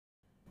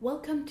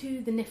Welcome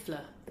to the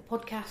Niffler, the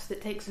podcast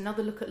that takes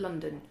another look at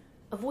London.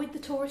 Avoid the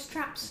tourist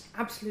traps?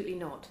 Absolutely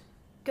not.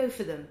 Go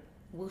for them.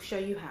 We'll show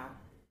you how.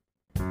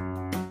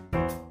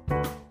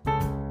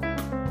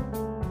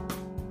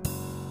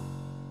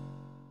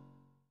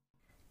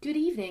 Good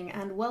evening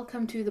and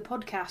welcome to the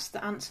podcast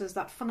that answers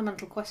that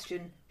fundamental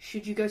question,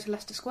 should you go to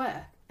Leicester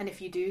Square? And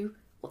if you do,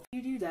 what do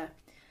you do there?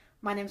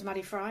 My name's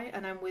Maddie Fry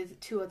and I'm with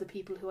two other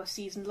people who are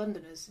seasoned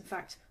Londoners. In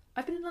fact,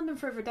 I've been in London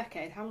for over a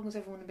decade. How long has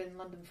everyone been in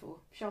London for?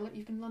 Charlotte,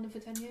 you've been in London for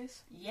 10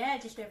 years? Yeah,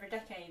 just over a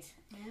decade.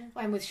 Yeah.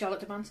 I'm with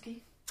Charlotte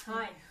Demansky.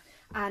 Hi.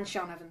 And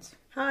Sian Evans.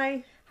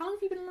 Hi. How long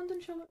have you been in London,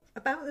 Charlotte?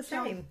 About the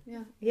same.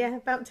 Yeah. Yeah,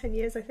 about 10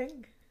 years, I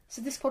think.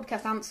 So this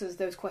podcast answers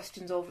those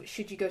questions of,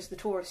 should you go to the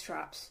tourist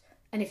traps?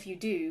 And if you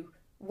do,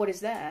 what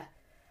is there?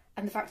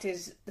 And the fact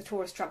is, the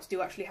tourist traps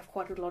do actually have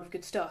quite a lot of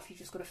good stuff. You've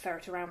just got to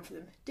ferret around for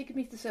them. Dig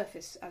beneath the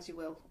surface, as you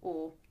will.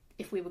 Or,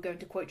 if we were going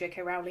to quote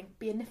J.K. Rowling,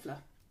 be a niffler.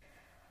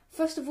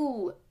 First of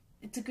all,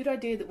 it's a good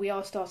idea that we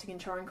are starting in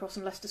Charing Cross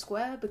and Leicester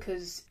Square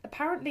because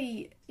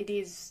apparently it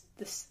is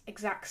the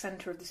exact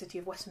centre of the city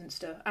of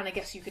Westminster. And I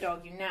guess you could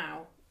argue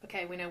now,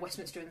 okay, we know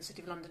Westminster and the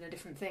City of London are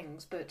different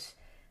things, but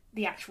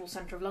the actual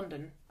centre of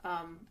London.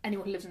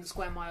 Anyone who lives in the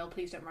square mile,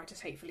 please don't write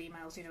us hateful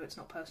emails, you know it's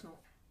not personal.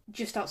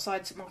 Just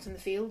outside St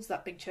Martin-in-the-Fields,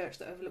 that big church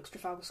that overlooks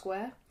Trafalgar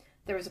Square,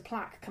 there is a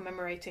plaque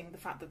commemorating the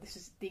fact that this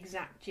is the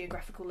exact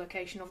geographical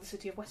location of the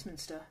city of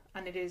Westminster.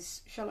 And it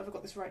is, Charlotte, have I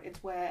got this right?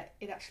 It's where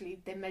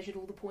they measured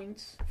all the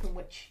points from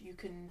which you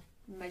can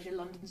measure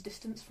London's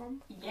distance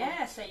from.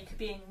 Yeah, so you could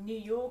be in New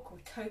York or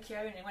Tokyo,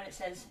 and when it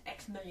says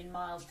X million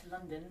miles to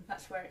London,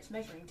 that's where it's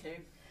measuring to.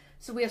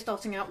 So we are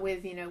starting out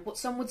with, what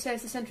some would say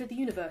is the centre of the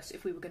universe,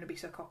 if we were going to be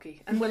so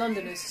cocky. And we're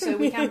Londoners, so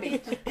we can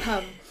be.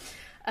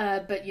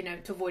 But,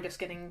 to avoid us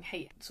getting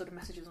hate sort of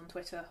messages on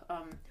Twitter,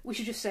 we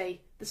should just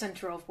say the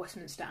centre of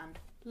Westminster and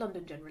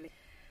London generally.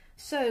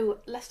 So,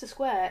 Leicester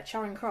Square,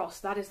 Charing Cross,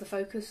 that is the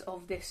focus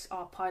of this,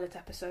 our pilot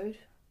episode.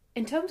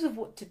 In terms of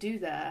what to do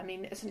there, I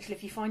mean, essentially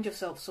if you find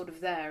yourself sort of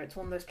there, it's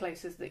one of those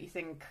places that you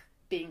think,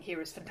 being here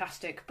is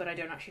fantastic, but I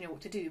don't actually know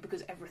what to do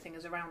because everything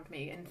is around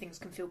me and things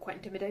can feel quite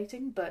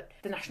intimidating. But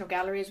the National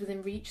Gallery is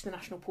within reach, the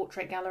National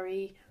Portrait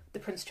Gallery, the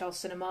Prince Charles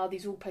Cinema,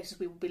 these are all places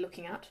we will be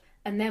looking at.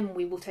 And then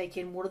we will take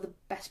in what are the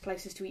best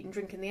places to eat and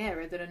drink in the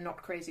area that are not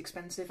crazy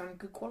expensive and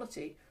good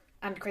quality.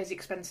 And crazy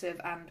expensive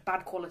and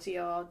bad quality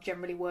are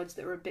generally words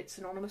that are a bit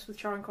synonymous with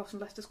Charing Cross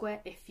and Leicester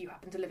Square if you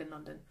happen to live in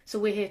London. So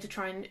we're here to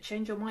try and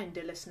change your mind,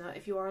 dear listener,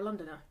 if you are a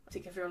Londoner,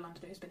 particularly if you're a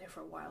Londoner who's been here for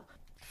a while.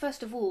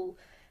 First of all,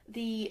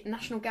 the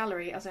National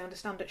Gallery, as I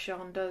understand it,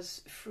 Sian,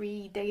 does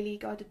free daily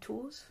guided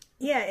tours.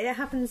 Yeah, it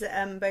happens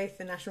at both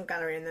the National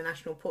Gallery and the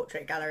National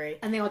Portrait Gallery.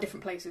 And they are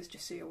different places,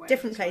 just so you're aware.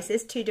 Different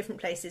places, two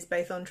different places,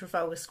 both on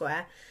Trafalgar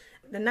Square.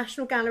 The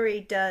National Gallery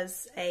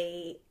does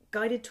a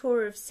guided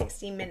tour of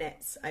 60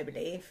 minutes, I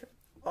believe,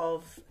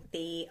 of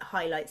the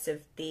highlights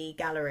of the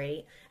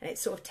gallery, and it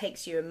sort of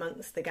takes you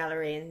amongst the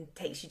gallery and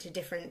takes you to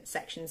different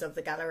sections of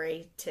the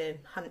gallery to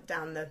hunt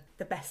down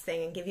the best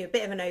thing and give you a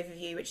bit of an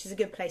overview, which is a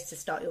good place to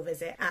start your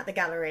visit at the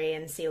gallery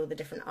and see all the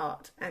different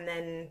art. And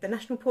then the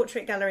National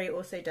Portrait Gallery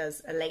also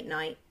does a late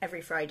night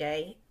every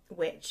Friday,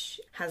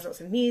 which has lots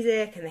of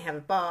music and they have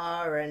a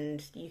bar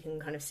and you can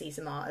kind of see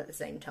some art at the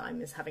same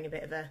time as having a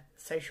bit of a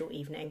social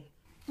evening.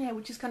 Yeah,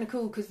 which is kind of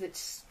cool because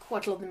it's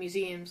quite a lot of the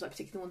museums, like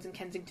particularly the ones in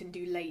Kensington,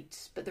 do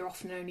late, but they're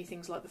often only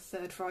things like the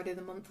third Friday of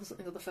the month or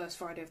something, or the first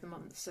Friday of the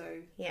month. So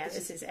yeah,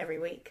 this is every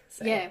week.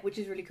 So. Yeah, which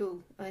is really cool.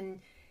 And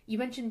you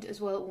mentioned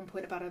as well at one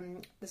point about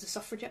there's a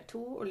suffragette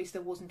tour, or at least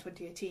there was in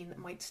 2018, that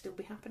might still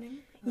be happening.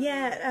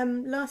 Yeah,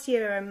 last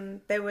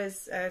year there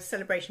was a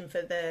celebration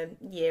for the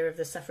year of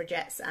the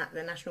suffragettes at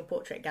the National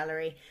Portrait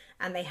Gallery,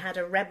 and they had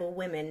a Rebel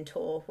Women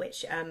tour,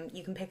 which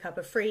you can pick up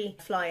a free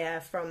flyer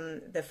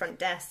from the front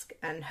desk,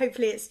 and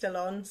hopefully it's still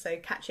on, so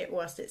catch it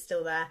whilst it's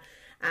still there.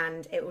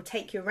 And it will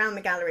take you around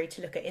the gallery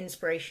to look at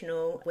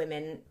inspirational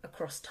women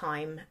across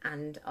time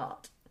and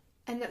art.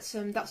 And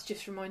that's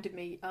just reminded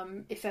me,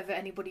 if ever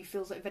anybody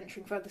feels like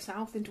venturing further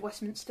south into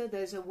Westminster,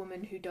 there's a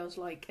woman who does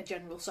like a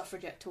general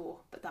suffragette tour,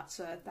 but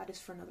that is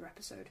for another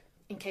episode.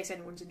 In case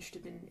anyone's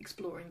interested in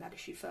exploring that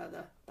issue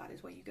further, that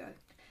is where you go.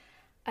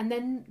 And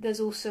then there's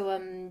also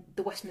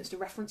the Westminster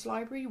Reference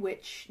Library,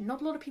 which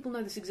not a lot of people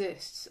know this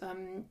exists.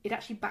 It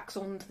actually backs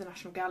onto the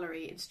National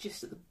Gallery. It's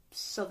just at the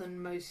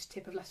southernmost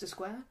tip of Leicester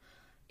Square.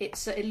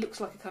 It looks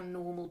like a kind of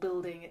normal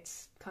building.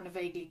 It's kind of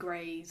vaguely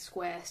grey,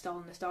 square,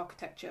 Stalinist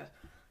architecture.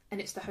 And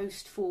it's the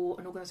host for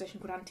an organisation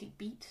called Antique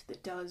Beat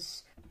that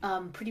does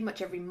pretty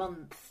much every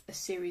month a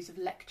series of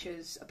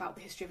lectures about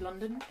the history of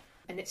London.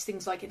 And it's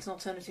things like, it's an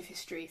alternative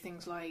history,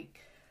 things like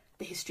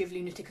the history of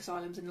lunatic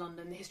asylums in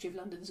London, the history of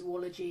London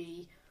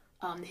zoology,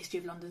 the history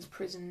of London's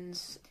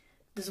prisons.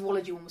 The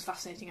zoology one was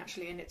fascinating,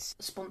 actually, and it's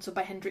sponsored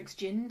by Hendrick's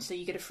Gin, so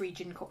you get a free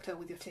gin cocktail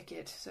with your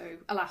ticket. So,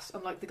 alas,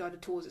 unlike the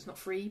guided tours, it's not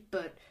free,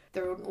 but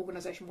they're an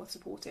organisation worth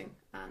supporting,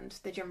 and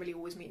they generally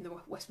always meet in the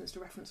Westminster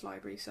Reference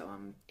Library, so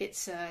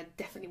it's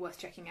definitely worth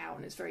checking out,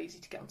 and it's very easy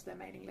to get onto their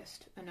mailing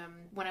list. And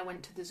when I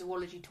went to the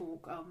zoology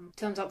talk,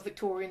 turns out the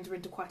Victorians were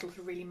into quite a lot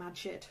of really mad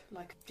shit,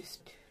 like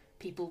just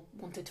people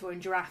wanted to own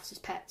giraffes as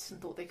pets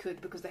and thought they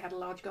could because they had a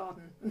large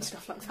garden and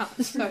stuff like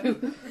that. So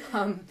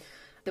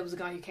there was a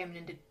guy who came in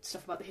and did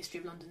stuff about the history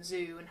of London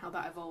Zoo and how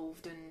that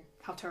evolved and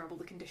how terrible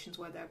the conditions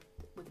were there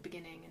with the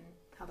beginning and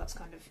how that's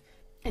kind of,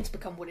 it's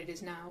become what it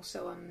is now.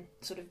 So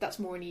sort of that's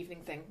more an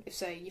evening thing. If,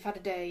 say, you've had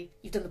a day,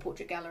 you've done the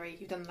Portrait Gallery,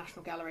 you've done the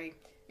National Gallery,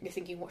 and you're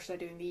thinking what should I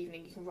do in the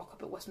evening, you can rock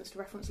up at Westminster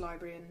Reference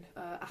Library and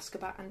ask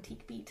about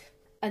Antique Beat.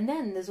 And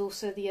then there's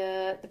also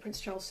the Prince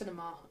Charles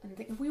Cinema. And I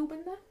think, have we all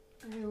been there?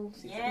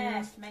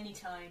 Yes, many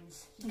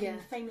times. You can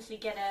famously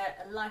get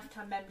a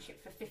lifetime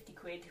membership for 50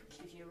 quid, which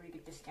gives you a really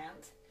good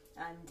discount.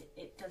 And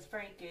it does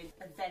very good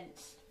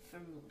events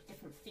from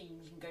different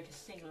themes. You can go to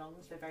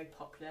sing-alongs, they're very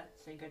popular.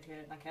 So you go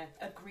to like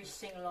a Grease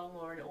sing-along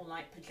or an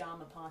all-night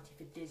pyjama party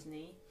for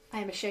Disney. I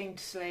am ashamed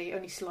to say,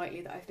 only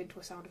slightly, that I've been to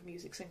a Sound of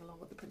Music sing-along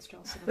at the Prince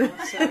Charles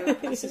Cinema. So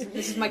this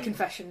is my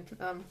confession,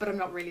 but I'm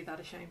not really that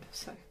ashamed.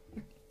 So.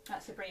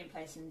 That's a brilliant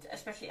place, and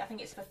especially I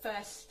think it's the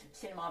first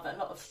cinema that a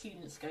lot of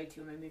students go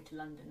to when they move to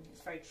London.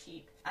 It's very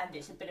cheap, and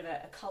it's a bit of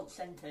a cult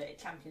centre. It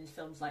champions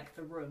films like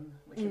The Room,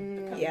 which have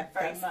become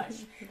very much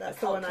that's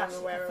the one I'm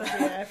aware of.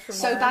 Yeah, from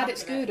so bad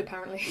it's good,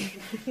 apparently.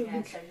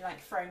 Yeah, so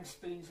like throwing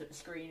spoons at the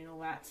screen and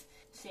all that.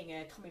 Seeing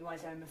Tommy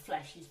Wiseau in the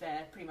flesh, he's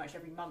there pretty much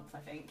every month, I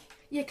think.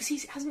 Yeah,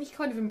 because hasn't he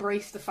kind of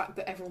embraced the fact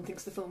that everyone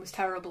thinks the film is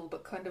terrible,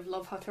 but kind of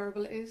love how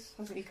terrible it is?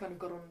 Hasn't he kind of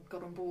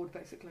got on board,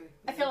 basically?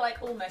 I feel like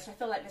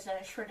there's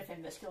a shred of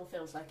him that still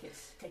feels like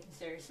it's taken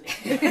seriously.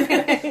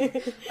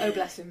 Oh,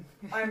 bless him.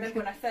 I remember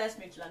when I first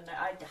moved to London,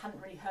 I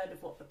hadn't really heard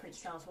of what the Prince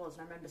Charles was,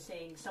 and I remember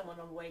seeing someone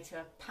on the way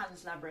to a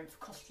Pan's Labyrinth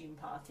costume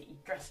party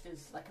dressed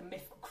as like a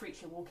mythical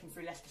creature walking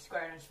through Leicester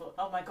Square, and I just thought,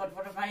 oh my god,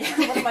 what am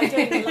I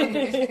doing in London,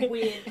 this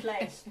weird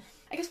place?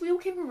 I guess we all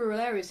came from rural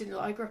areas, didn't we?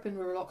 I grew up in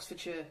rural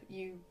Oxfordshire,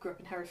 you grew up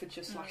in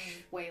Herefordshire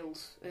 /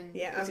 Wales. And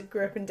I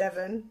grew up in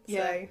Devon,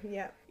 so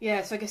yeah.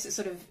 Yeah, so I guess it's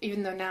sort of,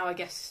 even though now I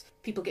guess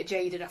people get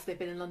jaded after they've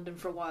been in London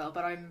for a while,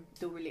 but I'm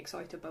still really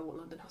excited by what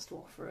London has to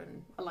offer,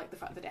 and I like the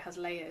fact that it has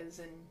layers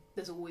and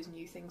there's always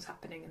new things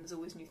happening and there's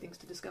always new things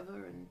to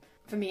discover, and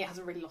for me it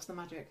hasn't really lost the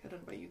magic. I don't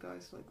know about you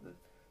guys, like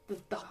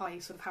the high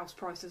sort of house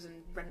prices and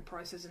rent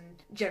prices and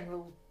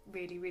general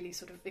really, really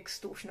sort of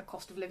extortionate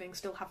cost of living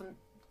still haven't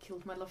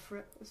killed my love for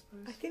it, I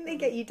suppose. I think they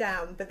get you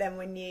down, but then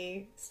when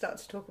you start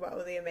to talk about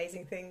all the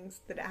amazing things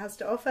that it has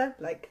to offer,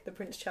 like the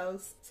Prince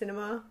Charles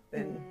Cinema,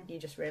 then you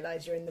just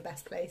realise you're in the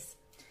best place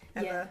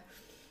ever.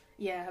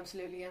 Yeah,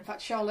 absolutely. In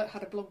fact, Charlotte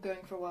had a blog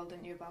going for a while,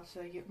 didn't you, about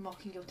you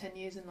marking your 10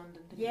 years in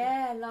London, didn't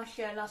you?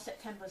 Last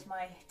September was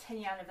my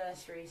 10-year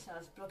anniversary, so I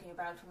was blogging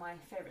about all my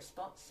favourite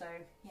spots. So,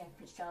 yeah,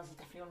 Prince Charles is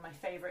definitely one of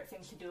my favourite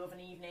things to do of an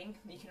evening.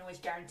 You can always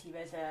guarantee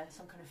there's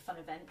some kind of fun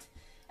event.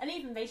 And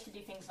even they used to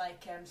do things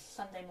like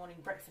Sunday morning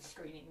breakfast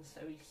screenings,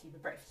 so you see the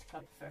Breakfast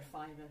Club for a £5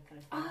 kind of thing.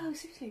 Oh,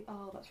 seriously?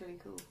 Oh, that's really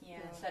cool. Yeah,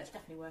 so it's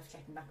definitely worth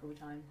checking back all the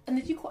time. And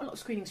they do quite a lot of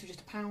screenings for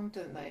just £1,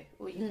 don't they?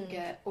 Or you can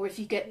get, or if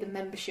you get the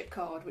membership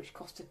card, which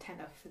costs a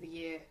tenner for the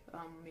year. I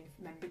mean,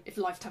 if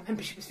lifetime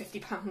membership is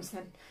 £50,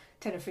 then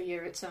tenner for a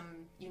year. It's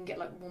you can get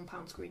like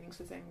 £1 screenings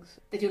for things.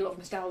 They do a lot of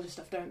nostalgia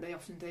stuff, don't they?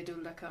 Often they do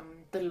like a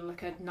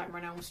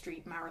Nightmare on Elm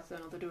Street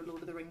marathon, or they do a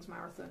Lord of the Rings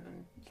marathon,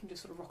 and you can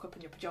just sort of rock up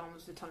in your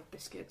pajamas with a ton of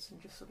biscuits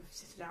and just sort of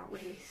sit it out,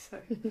 really. So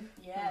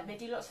yeah, they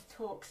do lots of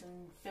talks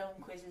and film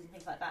quizzes and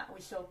things like that.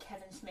 We saw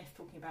Kevin Smith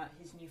talking about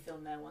his new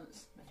film there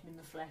once. Met him in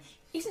the flesh.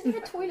 Isn't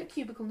there a toilet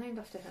cubicle named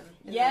after him?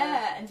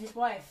 Yeah, and his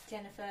wife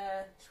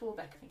Jennifer Swarbeck,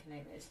 I think her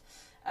name is.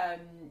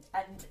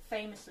 And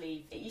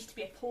famously, it used to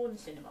be a porn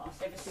cinema,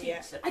 so the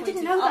seats are I pointed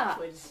didn't know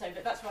upwards, so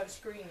that's why the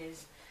screen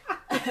is.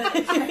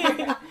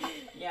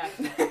 Yeah,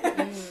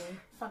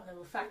 fun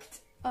little fact.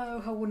 Oh,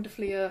 how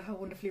wonderfully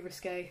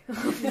risque!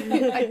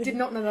 I did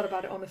not know that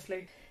about it,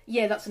 honestly.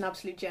 Yeah, that's an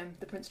absolute gem,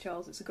 the Prince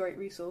Charles. It's a great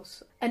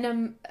resource.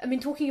 And I mean,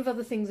 talking of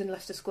other things in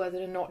Leicester Square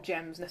that are not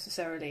gems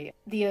necessarily,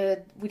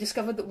 we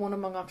discovered that one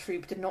among our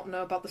troupe did not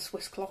know about the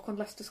Swiss clock on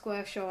Leicester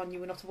Square. Sian, you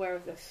were not aware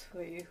of this,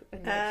 were you?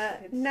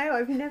 No,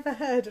 I've never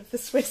heard of the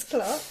Swiss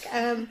clock.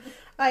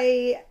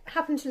 I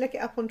happened to look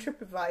it up on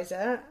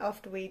TripAdvisor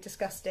after we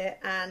discussed it,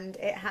 and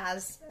it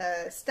has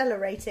a stellar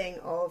rating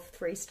of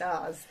 3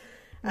 stars.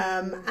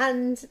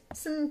 And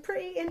some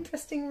pretty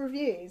interesting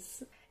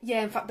reviews.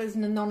 Yeah, in fact, there's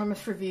an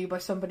anonymous review by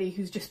somebody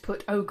who's just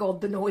put, "Oh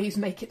God, the noise,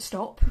 make it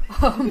stop,"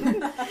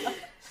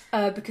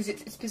 because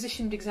it's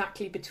positioned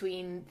exactly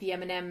between the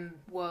M&M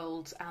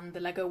world and the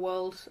Lego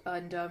world,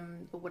 and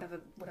or whatever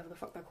the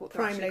fuck they're called.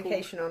 Prime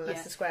location on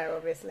Leicester Square,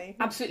 obviously.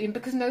 Absolutely, and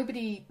because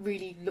nobody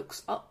really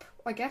looks up,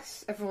 I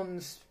guess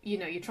everyone's, you're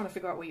trying to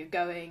figure out where you're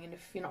going, and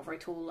if you're not very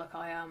tall like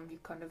I am, you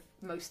kind of,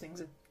 most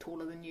things are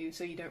taller than you,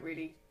 so you don't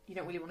really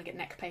want to get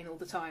neck pain all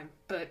the time.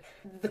 But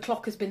the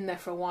clock has been there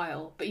for a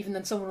while, but even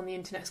then someone on the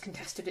internet has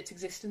contested its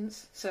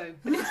existence. So,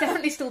 but it's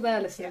definitely still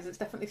there, listeners. It's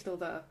definitely still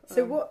there.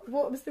 So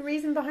what was the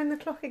reason behind the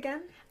clock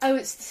again? Oh,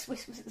 it's the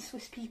Swiss. Was it the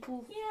Swiss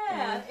people?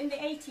 Yeah, in the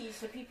 80s,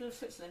 the people of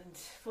Switzerland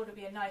thought it'd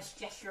be a nice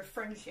gesture of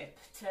friendship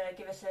to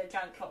give us a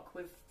giant clock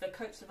with the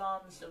coats of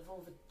arms of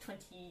all the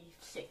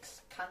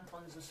 26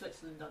 cantons of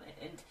Switzerland on it.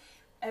 And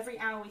every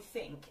hour we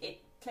think,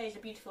 it plays a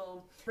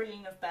beautiful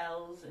ringing of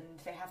bells, and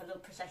they have a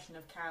little procession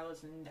of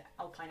cows and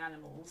alpine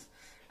animals.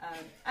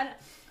 And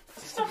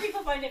some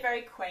people find it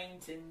very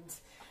quaint and,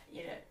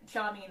 you know,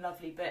 charming and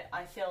lovely, but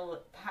I feel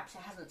perhaps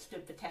it hasn't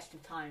stood the test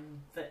of time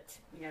that,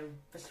 you know,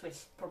 the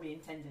Swiss probably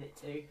intended it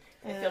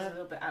to. It feels a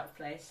little bit out of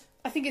place.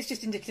 I think it's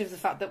just indicative of the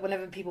fact that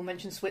whenever people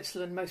mention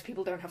Switzerland, most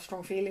people don't have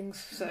strong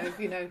feelings. So,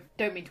 you know,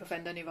 don't mean to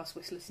offend any of our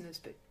Swiss listeners,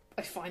 but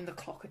I find the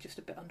clock just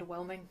a bit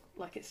underwhelming.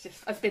 Like, it's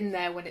just... I've been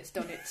there when it's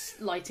done its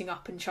lighting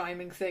up and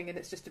chiming thing, and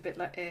it's just a bit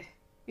like,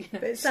 You know,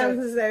 but it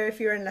sounds as though if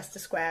you're in Leicester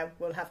Square,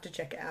 we'll have to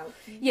check it out.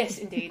 Yes,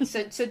 indeed.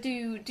 So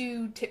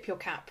do tip your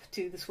cap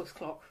to the Swiss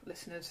clock,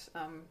 listeners.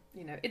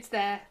 You know, it's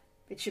there.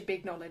 It should be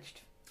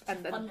acknowledged.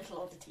 And fun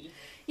little oddity.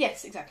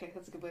 Yes, exactly.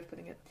 That's a good way of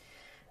putting it.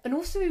 And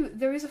also,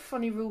 there is a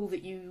funny rule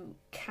that you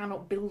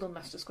cannot build on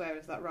Leicester Square.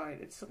 Is that right?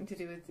 It's something to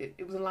do with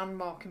it was a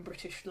landmark in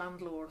British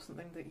land law or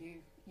something that you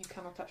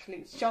cannot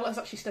actually... Charlotte has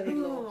actually studied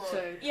law,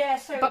 so... Yeah,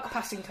 so... Buck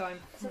passing time.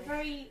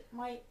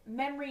 My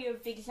memory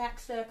of the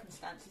exact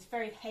circumstance is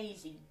very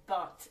hazy,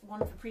 but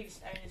one of the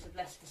previous owners of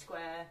Leicester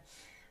Square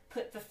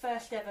put the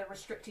first ever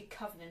restricted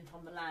covenant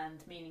on the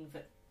land, meaning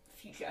that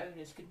future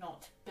owners could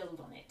not build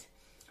on it.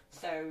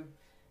 So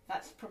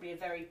that's probably a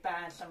very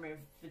bad summary of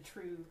the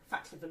true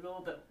facts of the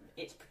law, but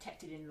it's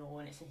protected in law,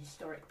 and it's a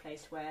historic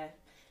place where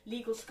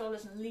legal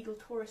scholars and legal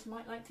tourists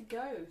might like to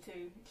go to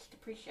just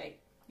appreciate,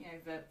 you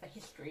know, the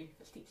history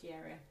that steeps the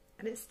area.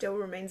 And it still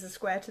remains a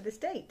square to this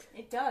date.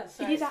 It does.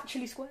 So it is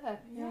actually square.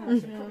 Yeah,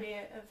 it's probably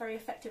a very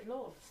effective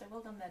law. So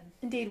well done them.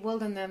 Indeed, well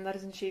done them. That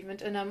is an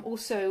achievement. And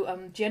also,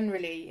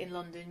 generally in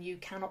London, you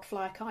cannot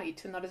fly a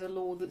kite, and that is a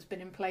law that's been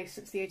in place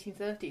since the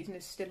 1830s and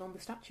is still on the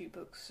statute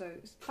books. So,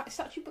 is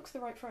statute books the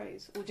right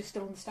phrase, or just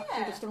still on the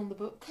statute, or still on the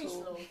books? Case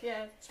law,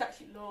 yeah,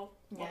 statute law.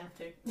 Yeah.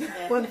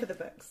 Yeah. One for the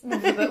books.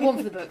 One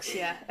for the books,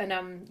 yeah.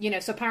 And you know,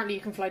 so apparently you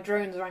can fly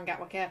drones around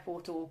Gatwick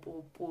Airport, or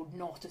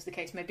not, as the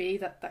case may be.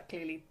 That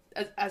clearly.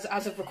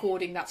 As of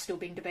recording, that's still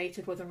being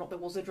debated whether or not there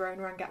was a drone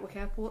around Gatwick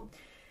Airport.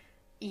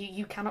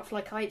 You cannot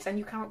fly kites, and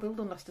you cannot build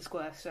on Leicester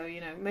Square, so,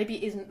 you know, maybe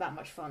it isn't that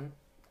much fun,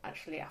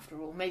 actually, after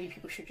all. Maybe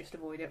people should just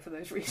avoid it for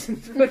those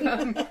reasons.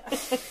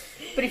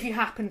 But if you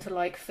happen to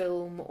like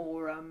film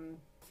or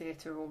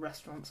theatre or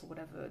restaurants or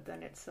whatever,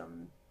 then it's,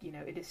 you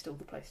know, it is still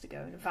the place to go.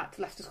 And in fact,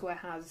 Leicester Square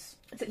has,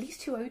 it's at least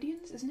 2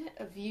 Odeons, isn't it?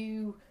 A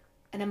View,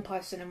 an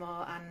Empire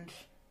Cinema, and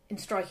in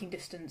striking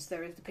distance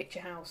there is the Picture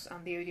House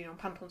and the Odeon on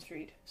Panton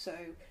Street. So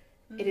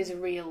it is a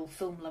real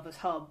film lovers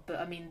hub, but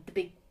I mean, the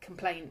big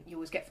complaint you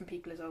always get from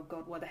people is, oh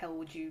god, why the hell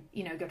would you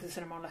go to the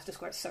cinema on Leicester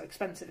Square? It's so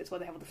expensive. It's where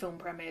they have all the film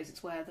premieres,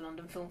 it's where the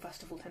London Film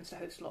Festival tends to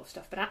host a lot of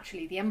stuff. But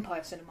actually, the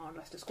Empire Cinema on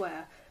Leicester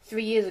Square,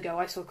 3 years ago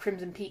I saw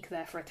Crimson Peak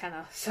there for a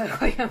tenner, so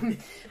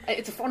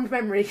it's a fond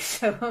memory.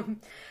 So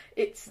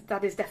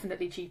that is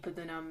definitely cheaper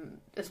than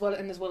as well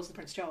as the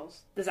Prince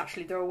Charles.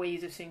 There are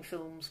ways of seeing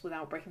films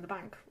without breaking the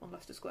bank on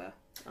Leicester Square.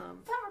 That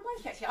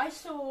reminds me, actually, I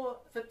saw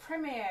the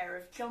premiere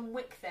of John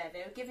Wick there. They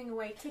were giving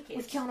away tickets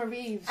with Keanu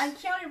Reeves, and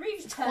Keanu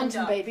Reeves turned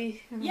Quantum up.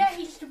 Baby. Yeah,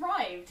 he just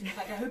arrived.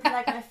 Like, I hope you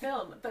like my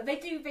film. But they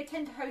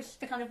tend to host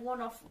kind of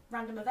one-off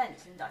random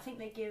events, and I think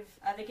they give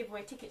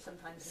away tickets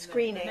sometimes.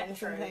 Screenings in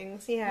the and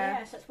things.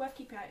 Yeah, so it's worth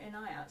keeping an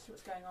eye out, see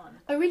what's going on.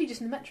 Oh, really?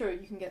 Just in the metro,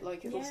 you can get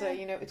it'll say,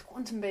 it's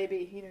Quantum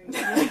Baby.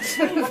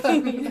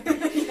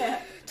 Yeah.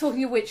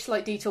 Talking of which,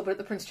 slight detour, but at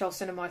the Prince Charles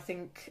Cinema, I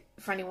think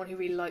for anyone who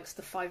really likes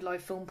the 5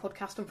 Live Film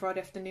podcast on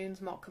Friday afternoons,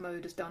 Mark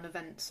Commode has done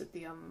events at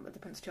the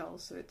Prince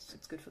Charles, so it's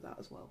good for that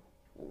as well.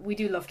 We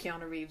do love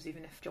Keanu Reeves,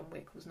 even if John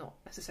Wick was not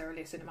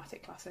necessarily a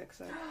cinematic classic.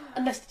 So,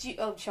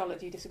 Charlotte,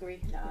 do you disagree?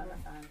 No, I'm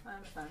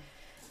a fan.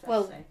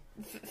 Well,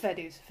 fair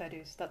dues.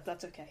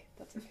 That's okay.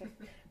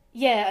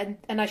 Yeah,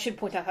 and I should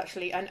point out,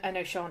 actually, I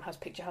know Sean has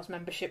Picture House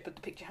membership, but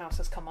the Picture House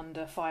has come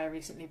under fire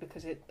recently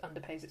because it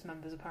underpays its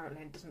members,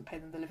 apparently, and doesn't pay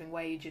them the living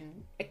wage.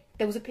 And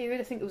there was a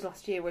period, I think it was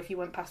last year, where if you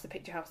went past the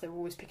Picture House, they were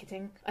always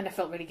picketing, and I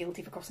felt really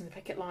guilty for crossing the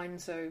picket line,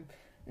 so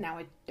now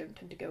I don't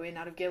tend to go in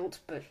out of guilt,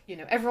 but,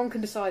 everyone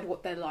can decide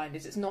what their line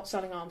is. It's not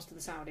selling arms to the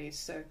Saudis,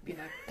 so,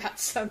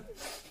 that's,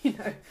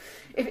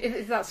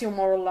 if that's your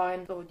moral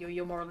line, or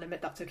your moral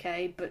limit, that's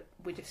okay, but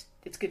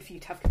it's good for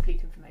you to have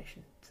complete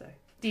information, so...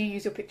 Do you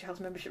use your Picture House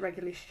membership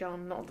regularly,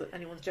 Sean? Not that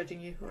anyone's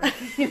judging you. Or, I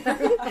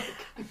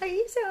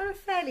use it on a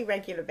fairly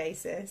regular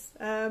basis.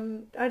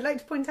 I'd like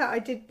to point out I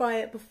did buy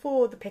it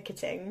before the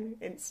picketing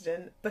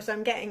incident, but I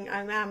am getting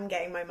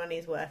my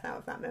money's worth out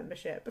of that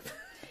membership.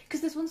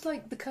 Because there's ones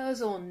like the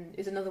Curzon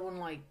is another one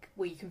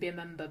where you can be a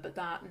member, but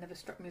that never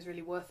struck me as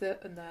really worth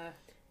it. And the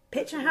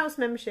Picture House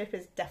membership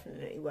is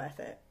definitely worth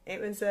it. It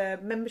was a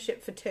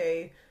membership for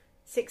 2,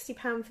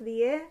 £60 for the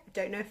year. I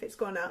don't know if it's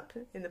gone up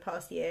in the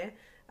past year.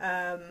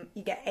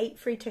 You get 8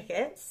 free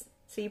tickets,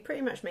 so you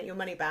pretty much make your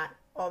money back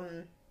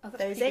on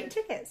those 8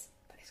 tickets.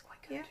 That is quite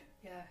good.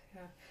 Yeah.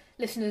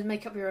 Listeners,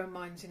 make up your own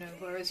minds,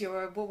 whereas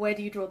where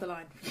do you draw the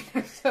line?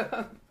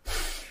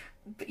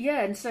 But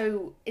yeah, and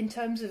so in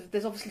terms of,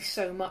 there's obviously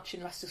so much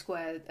in Leicester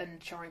Square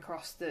and Charing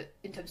Cross that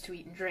in terms to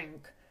eat and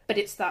drink, but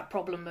it's that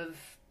problem of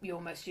you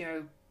almost,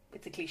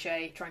 it's a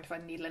cliche, trying to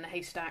find a needle in a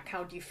haystack.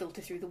 How do you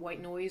filter through the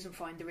white noise and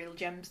find the real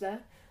gems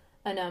there?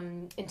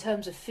 And in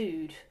terms of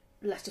food,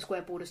 Leicester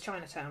Square borders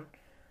Chinatown.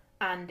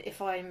 And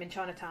if I'm in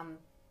Chinatown,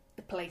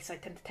 the place I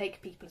tend to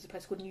take people is a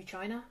place called New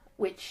China,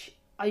 which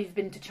I've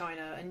been to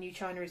China, and New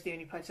China is the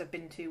only place I've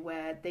been to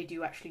where they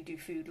do actually do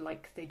food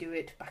like they do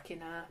it back in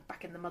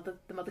the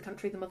mother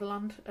country, the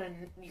motherland.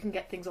 And you can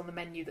get things on the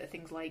menu that are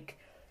things like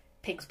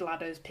pig's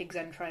bladders, pig's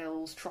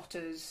entrails,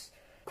 trotters,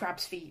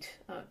 crab's feet.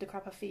 Do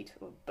crab have feet?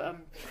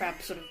 Crab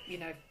sort of,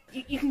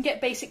 you can get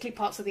basically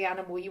parts of the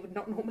animal you would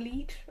not normally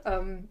eat.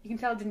 You can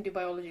tell I didn't do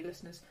biology,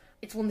 listeners.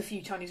 It's one of the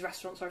few Chinese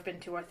restaurants I've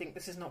been to where I think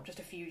this is not just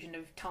a fusion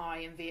of Thai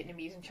and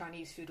Vietnamese and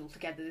Chinese food all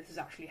together. This is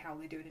actually how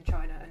they do it in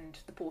China, and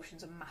the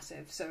portions are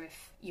massive. So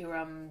if you're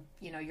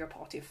you're a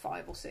party of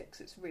 5 or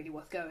 6, it's really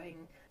worth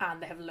going.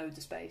 And they have loads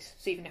of space.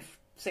 So even if,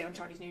 say, on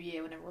Chinese New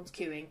Year when everyone's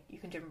queuing, you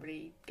can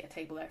generally get a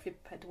table there if you're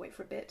prepared to wait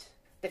for a bit.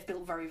 They've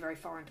built very, very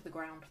far into the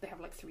ground. They have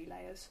like 3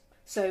 layers.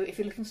 So if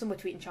you're looking somewhere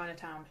to eat in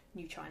Chinatown,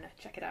 New China,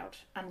 check it out.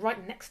 And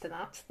right next to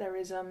that, there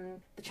is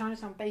the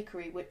Chinatown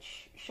Bakery,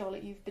 which,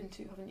 Charlotte, you've been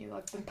to, haven't you?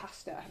 I've been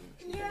past it, I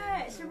haven't.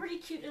 Yeah, it's a really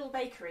cute little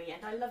bakery,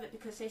 and I love it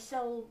because they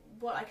sell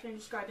what I can only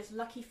describe as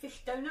lucky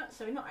fish donuts.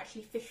 So they're not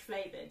actually fish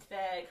flavoured.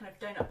 They're kind of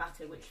donut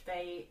batter, which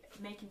they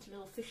make into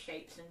little fish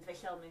shapes, and they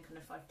sell them in kind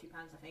of £5 to £2,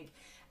 I think.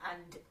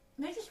 And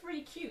they're just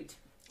really cute.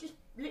 Just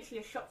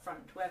literally a shop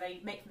front where they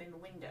make them in the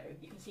window.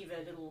 You can see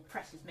the little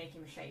presses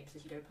making the shapes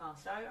as you go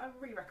past. So I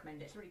really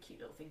recommend it. It's a really cute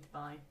little thing to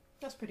buy.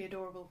 That's pretty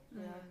adorable.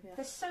 Yeah.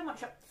 There's so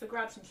much up for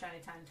grabs in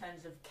Chinatown in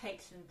terms of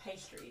cakes and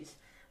pastries.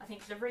 I think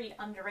it's a really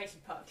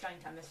underrated part of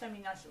Chinatown. There's so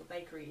many nice little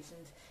bakeries,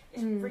 and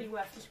it's really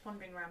worth just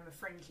wandering around the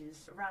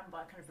fringes, around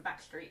by kind of the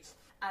back streets.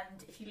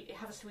 And if you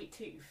have a sweet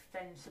tooth,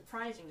 then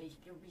surprisingly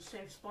you'll be so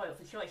spoiled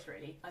for choice,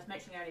 really. I was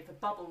mentioning earlier the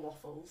bubble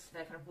waffles.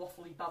 They're kind of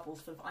waffly bubbles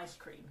full of ice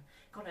cream.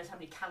 God knows how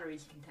many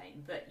calories they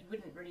contain, but you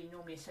wouldn't really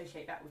normally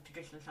associate that with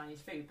traditional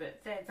Chinese food, but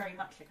they're very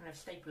much a kind of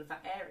staple of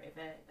that area.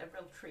 They're a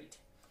real treat.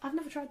 I've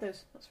never tried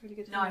those. That's really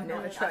good. No, I've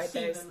never tried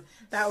those.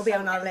 That will be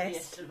on our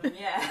list. Them,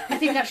 yeah. I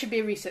think that should be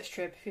a research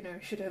trip.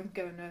 Should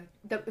go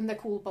and they're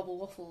called bubble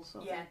waffles.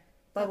 Yeah.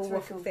 Bubble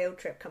waffle field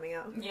trip coming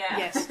up. Yeah.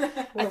 Yes.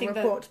 We'll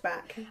report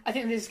back. I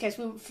think in this case,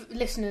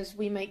 listeners,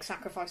 we make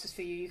sacrifices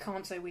for you. You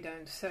can't say we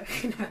don't. So,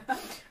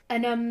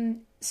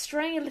 And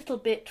straying a little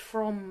bit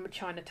from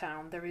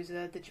Chinatown, there is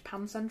the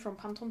Japan Centre on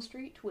Panton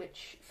Street,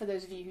 which, for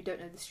those of you who don't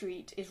know the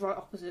street, is right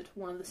opposite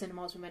one of the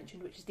cinemas we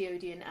mentioned, which is the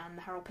Odeon and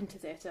the Harold Pinter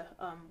Theatre,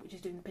 which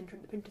is doing the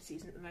Pinter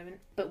season at the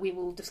moment. But we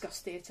will discuss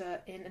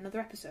theatre in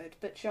another episode.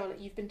 But Charlotte,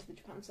 you've been to the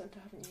Japan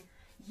Centre, haven't you?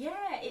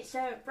 Yeah, it's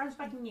brand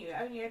spanking new. It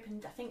only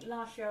opened, I think,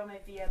 last year or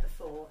maybe the year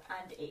before,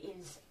 and it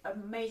is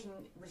an amazing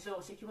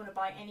resource. If you want to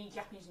buy any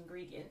Japanese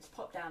ingredients,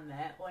 pop down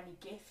there, or any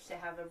gifts. They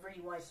have a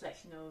really wide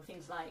selection of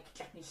things like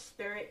Japanese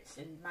spirits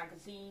and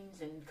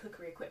magazines and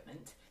cookery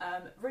equipment.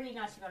 Really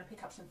nice if you want to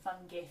pick up some fun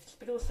gifts,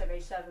 but also they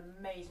serve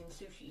amazing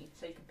sushi,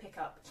 so you can pick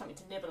up something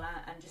to nibble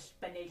at and just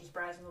spend ages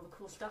browsing all the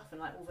cool stuff,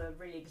 and like all the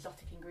really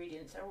exotic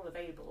ingredients. They're all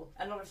available.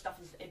 A lot of stuff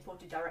is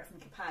imported direct from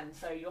Japan,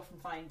 so you often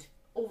find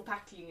all the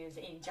packaging is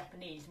in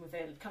Japanese with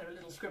a kind of a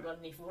little scribble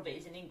underneath what it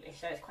is in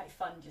English, so it's quite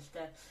fun just to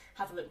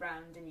have a look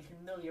round, and you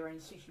can mill your own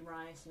sushi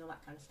rice and all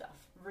that kind of stuff.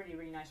 Really,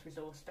 really nice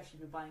resource, especially if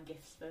you're buying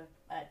gifts for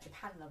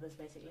Japan lovers,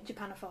 basically.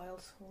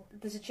 Japanophiles.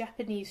 There's a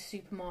Japanese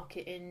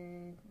supermarket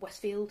in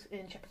Westfield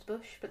in Shepherd's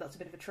Bush, but that's a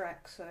bit of a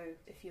trek, so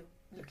if you're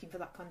looking for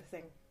that kind of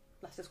thing,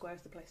 Leicester Square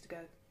is the place to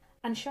go.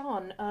 And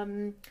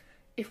Sian,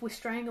 if we're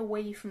straying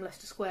away from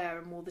Leicester Square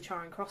and more the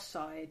Charing Cross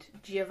side,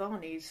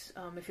 Giovanni's,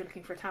 if you're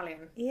looking for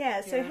Italian.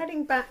 Yeah, so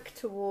heading back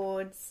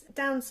towards,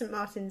 down St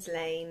Martin's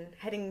Lane,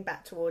 heading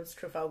back towards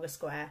Trafalgar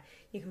Square,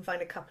 you can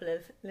find a couple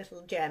of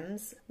little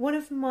gems. One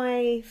of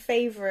my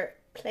favourite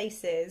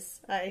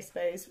places, I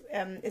suppose,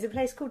 is a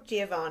place called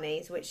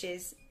Giovanni's, which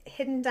is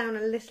hidden down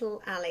a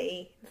little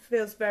alley. It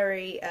feels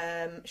very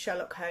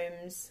Sherlock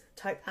Holmes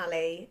type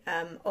alley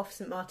off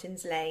St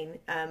Martin's Lane.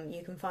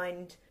 You can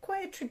find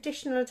quite a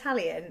traditional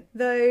Italian,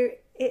 though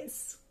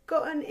it's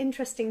got an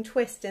interesting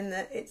twist in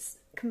that it's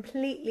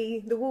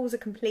the walls are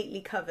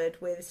completely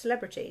covered with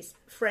celebrities,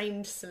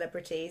 framed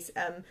celebrities,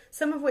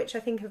 some of which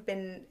I think have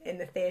been in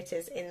the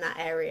theatres in that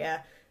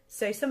area.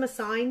 So some are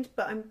signed,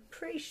 but I'm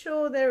pretty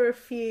sure there are a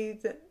few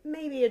that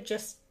maybe are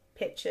just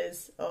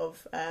pictures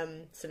of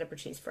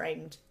celebrities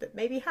framed that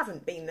maybe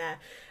haven't been there.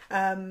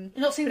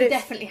 Not saying they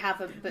definitely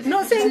haven't, but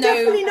not saying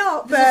definitely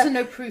not. But there's also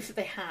no proof that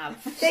they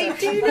have. They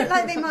do look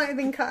like they might have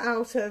been cut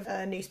out of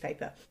a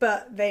newspaper.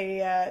 But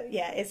they,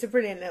 it's a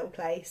brilliant little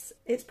place.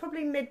 It's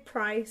probably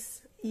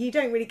mid-price. You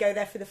don't really go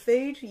there for the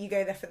food. You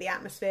go there for the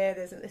atmosphere.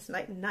 There's this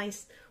like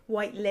nice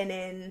white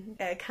linen,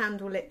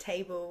 candlelit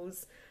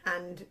tables,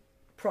 and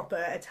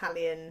proper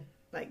Italian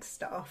like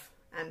staff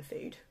and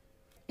food.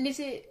 And is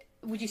it?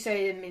 Would you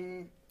say,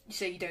 you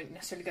say you don't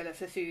necessarily go there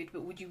for the food,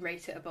 but would you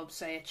rate it above,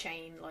 say, a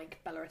chain like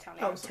Bella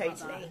Italia? Oh,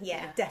 totally. Like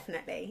yeah,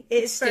 definitely.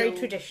 It's very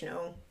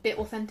traditional. Bit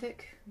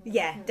authentic?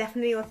 Yeah,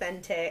 definitely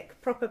authentic.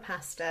 Proper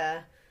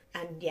pasta.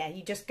 And yeah,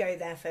 you just go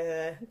there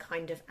for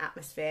kind of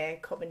atmosphere,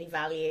 comedy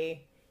value.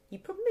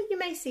 You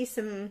may see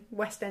some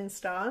West End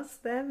stars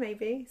there,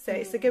 maybe. So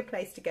it's a good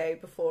place to go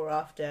before or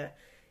after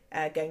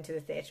going to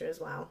the theatre as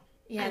well.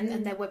 Yeah,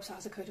 and their website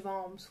has a coat of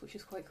arms, which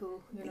is quite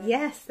cool.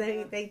 Yes,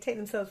 they take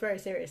themselves very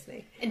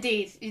seriously.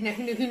 Indeed,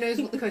 who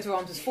knows what the coat of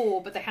arms is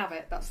for, but they have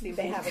it. That's the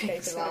important thing. They have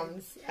a coat of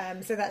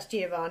arms. So that's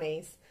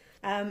Giovanni's.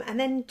 And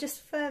then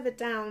just further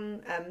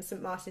down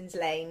St Martin's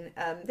Lane,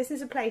 this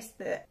is a place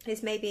that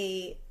is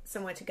maybe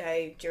somewhere to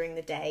go during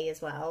the day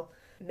as well.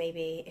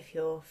 Maybe if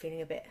you're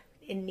feeling a bit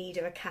in need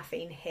of a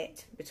caffeine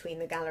hit between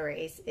the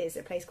galleries, is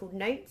a place called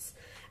Notes,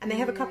 and they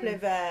have a couple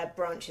of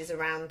branches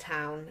around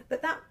town,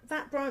 but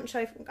that branch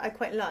I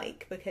quite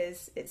like,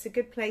 because it's a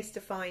good place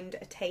to find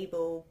a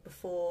table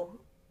before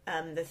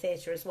the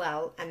theatre as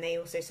well, and they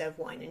also serve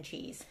wine and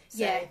cheese.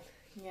 So,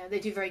 yeah, they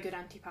do very good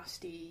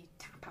antipasti,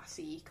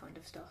 tapasy kind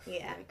of stuff.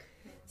 Yeah.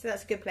 So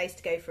that's a good place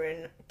to go for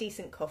a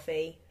decent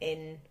coffee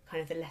in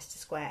kind of the Leicester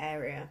Square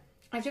area.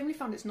 I've generally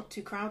found it's not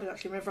too crowded,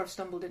 actually. Whenever I've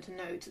stumbled into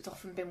Notes, it's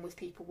often been with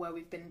people where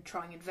we've been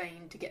trying in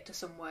vain to get to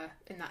somewhere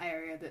in that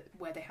area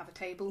where they have a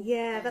table.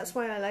 Yeah, that's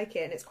why I like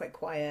it, and it's quite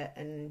quiet,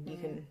 and you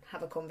can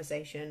have a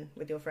conversation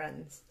with your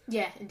friends.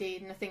 Yeah,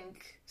 indeed, and I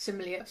think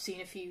similarly I've seen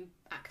a few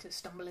actors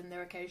stumble in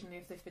there occasionally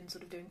if they've been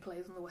sort of doing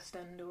plays on the West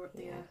End or at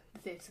the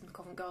theatre in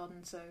Covent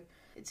Garden, so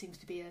it seems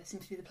to be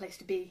the place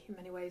to be in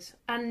many ways.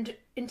 And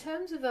in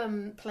terms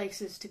of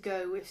places to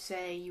go if,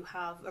 say, you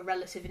have a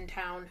relative in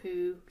town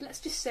who, let's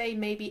just say,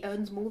 maybe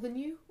earns more than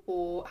you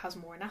or has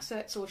more in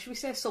assets, or should we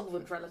say a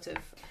solvent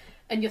relative,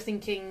 and you're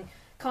thinking,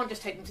 can't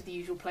just take them to the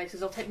usual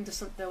places, I'll take them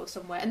to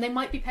somewhere, and they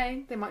might be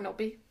paying, they might not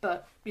be,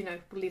 but we'll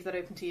leave that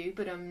open to you.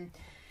 But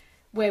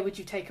where would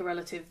you take a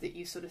relative that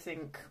you sort of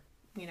think,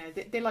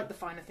 they like the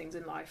finer things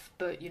in life,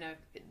 but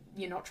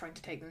you're not trying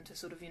to take them to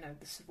sort of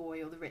the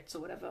Savoy or the Ritz or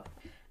whatever?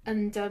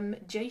 And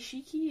Jay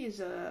Shiki is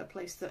a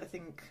place that I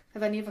think,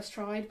 have any of us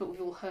tried, but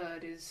we've all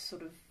heard is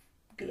sort of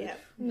good. Yeah,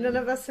 none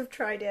of us have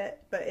tried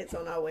it, but it's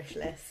on our wish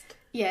list.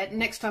 Yeah,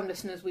 next time,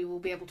 listeners, we will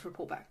be able to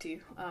report back to you.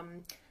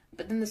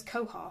 But then there's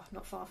Koha,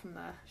 not far from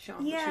there,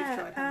 Sean, which you've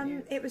tried, haven't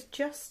you? It was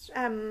just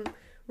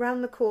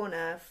round the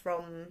corner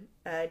from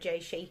Jay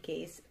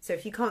Shaky's. So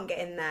if you can't get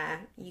in there,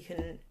 you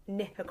can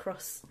nip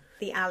across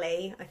the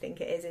alley, I think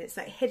it is, and it's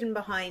like hidden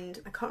behind,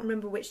 I can't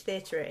remember which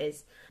theatre it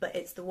is, but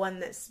it's the one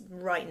that's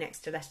right next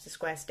to Leicester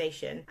Square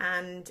Station,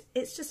 and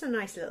it's just a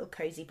nice little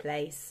cosy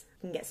place.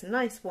 You can get some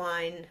nice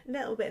wine, a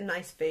little bit of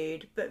nice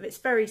food, but it's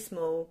very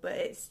small, but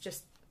it's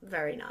just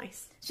very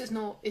nice.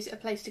 So is it a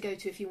place to go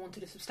to if you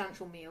wanted a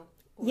substantial meal?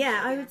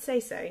 Yeah, I would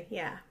say so,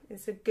 yeah.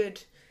 It's a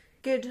good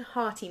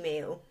hearty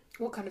meal.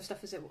 What kind of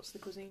stuff is it? What's the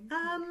cuisine?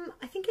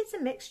 I think it's a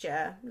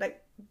mixture,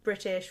 like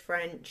British,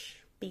 French,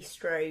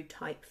 bistro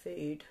type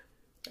food.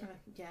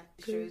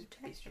 Bistro is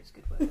a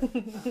good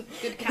word.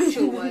 Good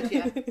catch-all word,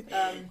 yeah.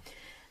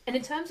 And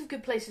in terms of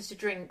good places to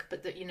drink,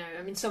 but that,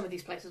 some of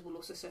these places will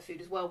also serve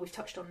food as well. We've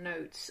touched on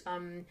Notes.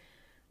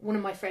 One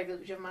of my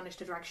favourites, which I've managed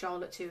to drag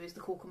Charlotte to, is the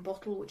Cork and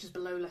Bottle, which is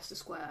below Leicester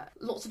Square.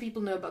 Lots of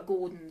people know about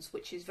Gordon's,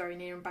 which is very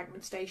near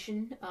Embankment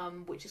Station,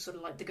 which is sort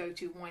of like the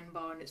go-to wine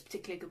bar, and it's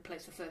particularly a good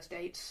place for first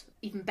dates.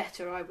 Even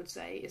better, I would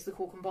say, is the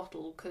Cork and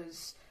Bottle,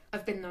 because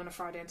I've been there on a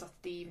Friday and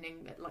Saturday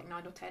evening at like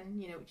 9 or 10,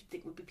 which you'd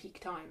think would be peak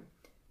time,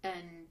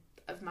 and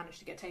I've managed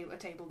to get a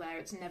table there.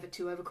 It's never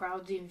too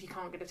overcrowded. Even if you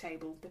can't get a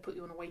table, they put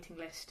you on a waiting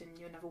list, and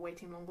you're never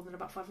waiting longer than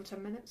about 5 or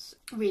 10 minutes.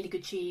 Really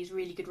good cheese,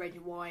 really good range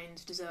of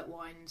wines, dessert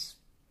wines.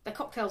 Their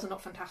cocktails are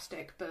not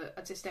fantastic, but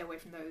I'd say stay away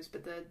from those.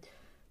 But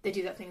they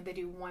do that thing, they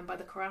do wine by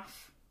the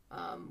carafe,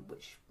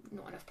 which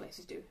not enough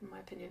places do, in my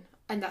opinion.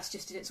 And that's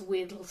just in its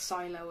weird little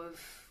silo of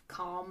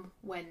calm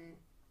when,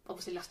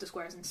 obviously, Leicester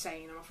Square is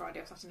insane on a Friday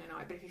or Saturday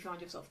night, but if you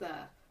find yourself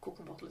there, Cork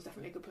and Bottle is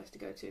definitely a good place to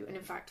go to. And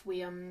in fact,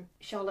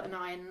 Charlotte and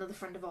I and another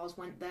friend of ours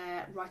went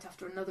there right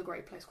after another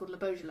great place called Le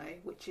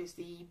Beaujolais, which is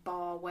the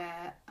bar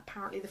where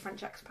apparently the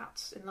French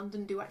expats in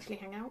London do actually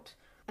hang out.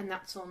 And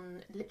that's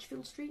on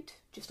Lichfield Street,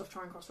 just off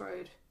Charing Cross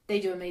Road. They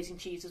do amazing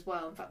cheese as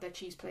well. In fact, their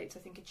cheese plates, I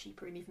think, are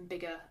cheaper and even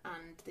bigger,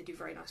 and they do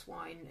very nice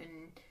wine.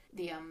 And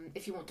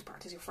if you want to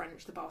practice your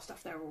French, the bar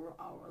staff there are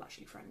all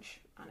actually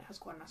French, and it has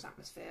quite a nice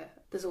atmosphere.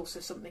 There's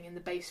also something in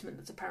the basement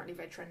that's apparently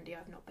very trendy.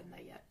 I've not been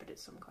there yet, but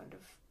it's some kind of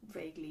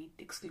vaguely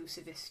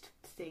exclusivist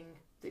thing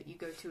that you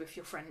go to if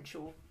you're French,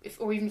 or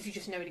even if you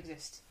just know it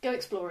exists. Go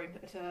exploring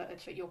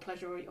at your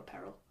pleasure or at your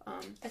peril.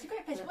 It's a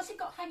great place. What's it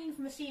got hanging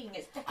from the ceiling?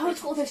 It's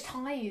got all those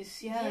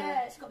ties.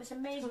 Yeah, it's got this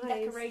amazing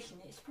decoration.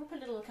 It's a proper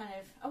little kind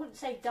of, I wouldn't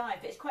say dive,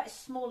 but it's quite a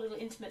small little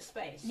intimate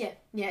space. Yeah,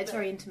 it's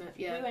very intimate.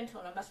 Yeah, we went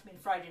on. It must have been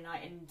Friday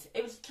night, and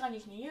it was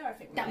Chinese New Year, I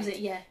think. That was it.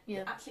 Yeah.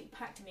 Absolutely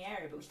packed in the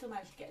area, but we still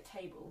managed to get a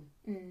table.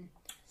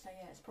 So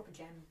yeah, it's a proper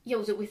gem. Yeah,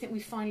 we think we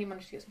finally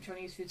managed to get some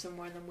Chinese food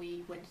somewhere, and then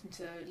we went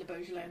into Le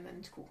Beaujolais and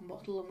then to Cork and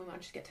Bottle, and we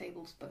managed to get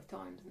tables both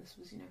times. And this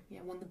was,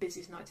 one of the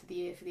busiest nights of the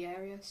year for the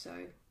area. So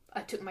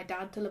I took my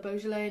dad to Le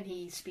Beaujolais, and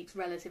he speaks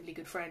relatively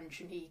good French,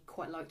 and he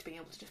quite liked being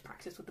able to just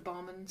practice with the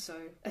barman. So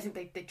I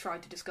think they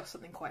tried to discuss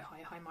something quite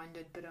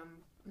high-minded, but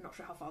I'm not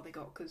sure how far they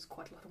got because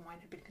quite a lot of wine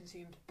had been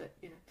consumed. But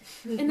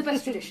in the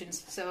best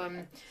traditions. So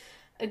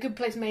a good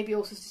place maybe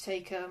also to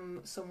take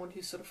someone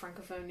who's sort of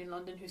francophone in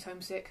London who's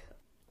homesick.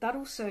 that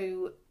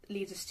also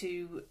leads us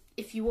to,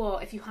 if you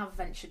have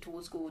ventured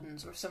towards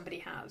Gordon's, or if somebody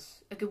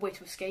has, a good way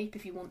to escape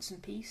if you want some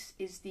peace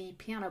is the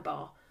Piano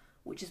Bar,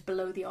 which is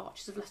below the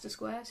arches of Leicester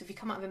Square. So if you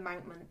come out of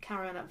Embankment,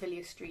 carry on up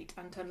Villiers Street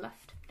and turn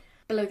left.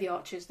 Below the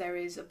arches there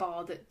is a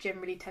bar that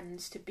generally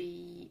tends to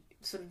be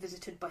sort of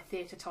visited by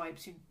theatre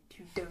types who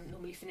don't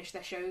normally finish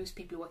their shows.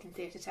 People who work in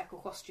theatre tech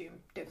or costume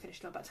don't finish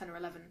till about 10 or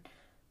 11.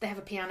 They have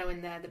a piano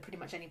in there that pretty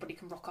much anybody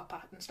can rock up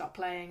at and start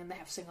playing, and they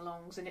have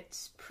sing-alongs, and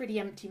it's pretty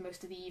empty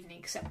most of the evening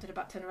except at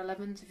about 10 or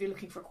 11. So if you're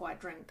looking for a quiet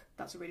drink,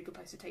 that's a really good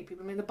place to take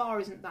people. I mean, the bar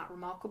isn't that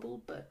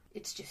remarkable, but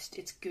it's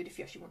good if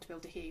you actually want to be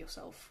able to hear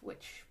yourself,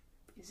 which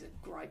is a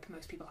gripe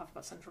most people have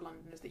about central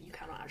London, is that you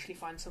cannot actually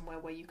find somewhere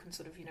where you can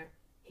sort of, hear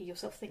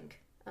yourself think.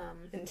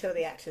 Until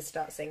the actors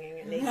start singing,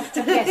 at least.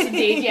 Yes,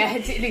 indeed, yeah.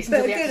 At least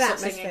until the actors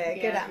start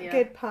singing.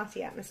 Good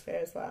party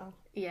atmosphere as well.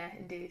 Yeah,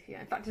 indeed,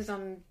 yeah. In fact, it's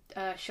on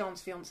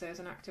Sean's fiance as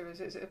an actor.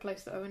 Is it a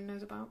place that Owen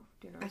knows about?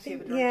 Do you know?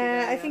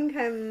 I think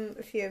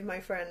a few of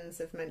my friends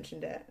have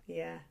mentioned it.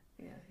 Yeah.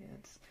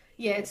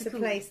 It's a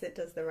place that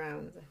does the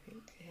rounds, I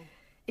think. Yeah.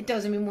 It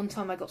does. I mean, one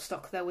time I got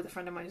stuck there with a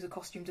friend of mine who's a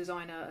costume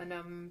designer,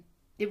 and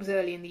it was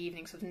early in the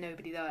evening, so there was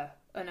nobody there.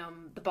 And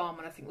the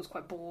barman, I think, was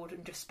quite bored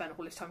and just spent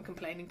all his time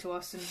complaining to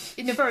us, and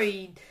in a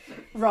very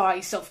wry,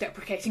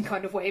 self-deprecating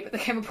kind of way. But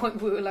there came a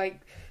point where we were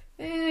like,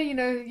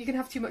 you can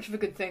have too much of a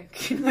good thing.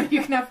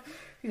 You can have,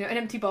 an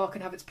empty bar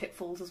can have its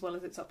pitfalls as well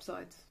as its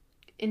upsides.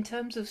 In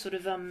terms of sort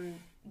of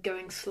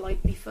going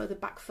slightly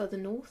further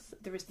north,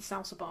 there is the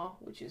Salsa Bar,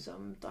 which is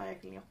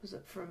diagonally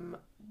opposite from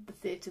the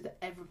theatre that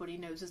everybody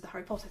knows as the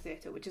Harry Potter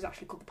Theatre, which is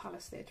actually called the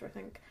Palace Theatre, I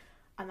think,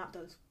 and that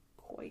does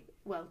quite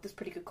well. There's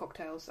pretty good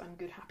cocktails and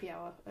good happy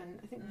hour, and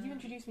I think you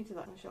introduced me to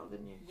that, Michelle,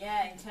 didn't you?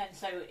 Yeah, in turn.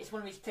 So it's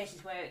one of these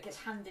places where it gets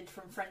handed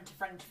from friend to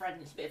friend to friend,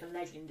 and it's a bit of a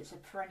legend. It's a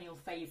perennial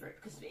favourite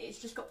because it's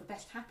just got the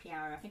best happy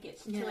hour. I think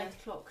it's till 8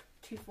 o'clock,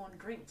 2 for 1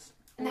 drinks.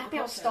 And the happy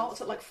hour starts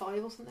at like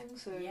 5 or something,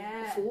 so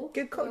 4.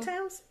 Good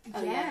cocktails?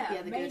 Yeah,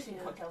 amazing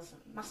cocktails.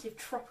 Massive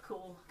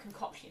tropical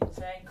concoctions,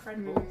 they're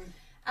incredible.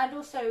 And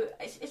also,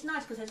 it's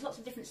nice because there's lots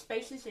of different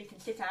spaces, so you can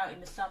sit out in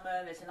the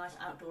summer, there's a nice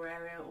outdoor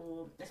area,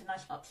 or there's a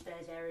nice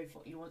upstairs area if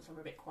you want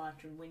somewhere a bit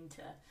quieter in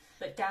winter.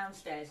 But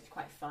downstairs it's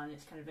quite fun,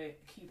 it's kind of a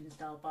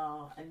Cuban-style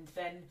bar. And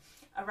then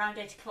around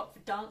 8 o'clock the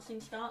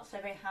dancing starts, so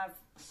they have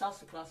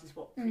salsa classes,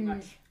 pretty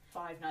much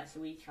 5 nights a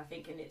week, I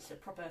think, and it's a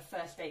proper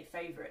first date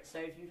favourite. So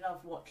if you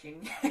love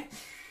watching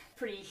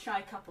pretty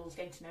shy couples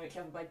getting to know each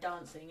other by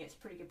dancing, it's a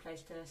pretty good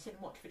place to sit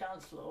and watch the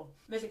dance floor.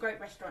 There's a great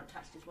restaurant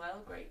attached as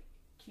well, great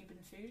Cuban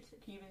food,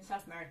 Cuban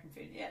South American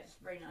food. Yeah, it's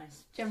very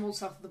nice. General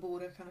south of the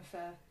border kind of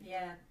fare.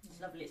 Yeah, it's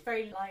lovely. It's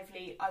very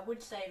lively. I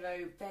would say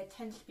though, there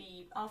tends to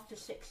be after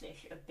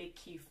 6ish a big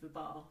queue for the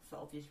bar for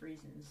obvious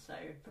reasons. So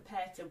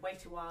prepare to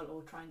wait a while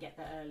or try and get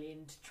there early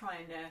and try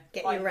and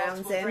get your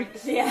rounds in.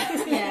 Drinks.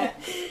 Yeah,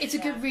 it's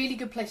a really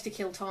good place to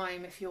kill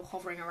time if you're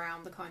hovering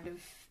around the kind of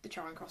the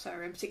Charing Cross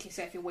area, and particularly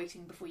say if you're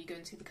waiting before you go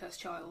and see the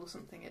Cursed Child or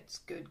something. It's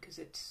good because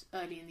it's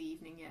early in the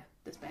evening. Yeah,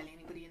 there's barely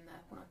anybody in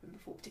there when I've been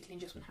before, particularly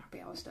just when happy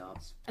hour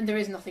starts. And there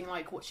is nothing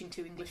like watching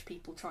 2 English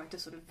people try to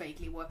sort of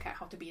vaguely work out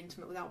how to be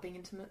intimate without being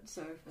intimate.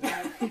 So the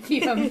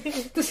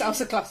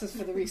salsa classes,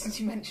 for the reasons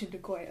you mentioned, are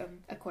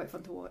quite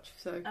fun to watch.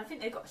 So I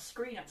think they've got a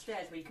screen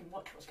upstairs where you can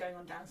watch what's going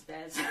on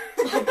downstairs.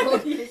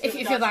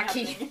 if you're that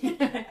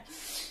keen.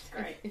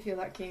 Great. If you're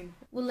that keen.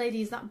 Well,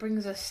 ladies, that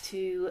brings us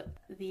to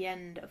the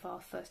end of our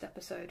first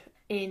episode.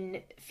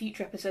 In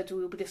future episodes, we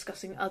will be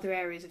discussing other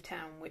areas of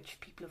town which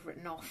people have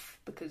written off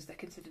because they're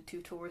considered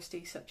too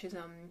touristy, such as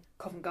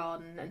Covent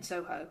Garden and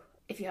Soho.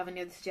 If you have any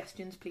other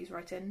suggestions, please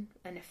write in.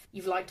 And if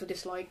you've liked or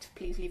disliked,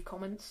 please leave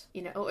comments.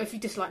 Or if you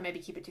dislike, maybe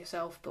keep it to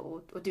yourself, but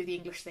or do the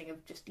English thing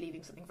of just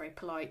leaving something very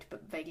polite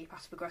but vaguely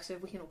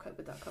passive-aggressive. We can all cope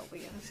with that, can't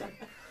we? Yeah, so.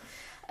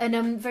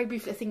 And very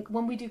briefly, I think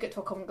when we do get to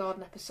our Covent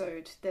Garden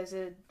episode, there's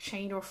a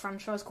chain or a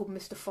franchise called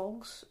Mr.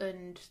 Fogg's,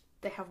 and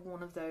they have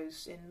one of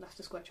those in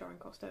Leicester Square, Charing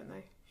Cross, don't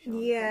they?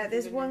 Yeah,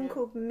 there's one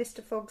called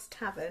Mr. Fogg's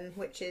Tavern,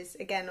 which is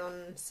again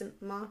on St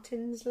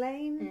Martin's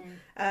Lane.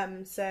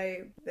 So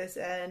there's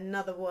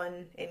another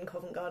one in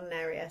Covent Garden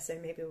area, so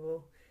maybe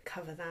we'll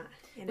cover that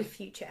in a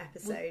future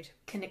episode. We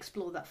can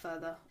explore that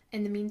further.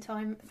 In the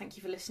meantime, thank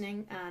you for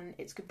listening, and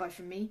it's goodbye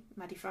from me,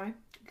 Maddie Fry.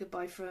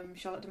 Goodbye from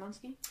Charlotte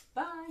Demansky.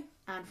 Bye.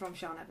 And from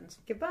Sian Evans.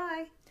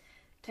 Goodbye.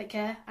 Take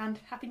care, and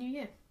Happy New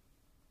Year.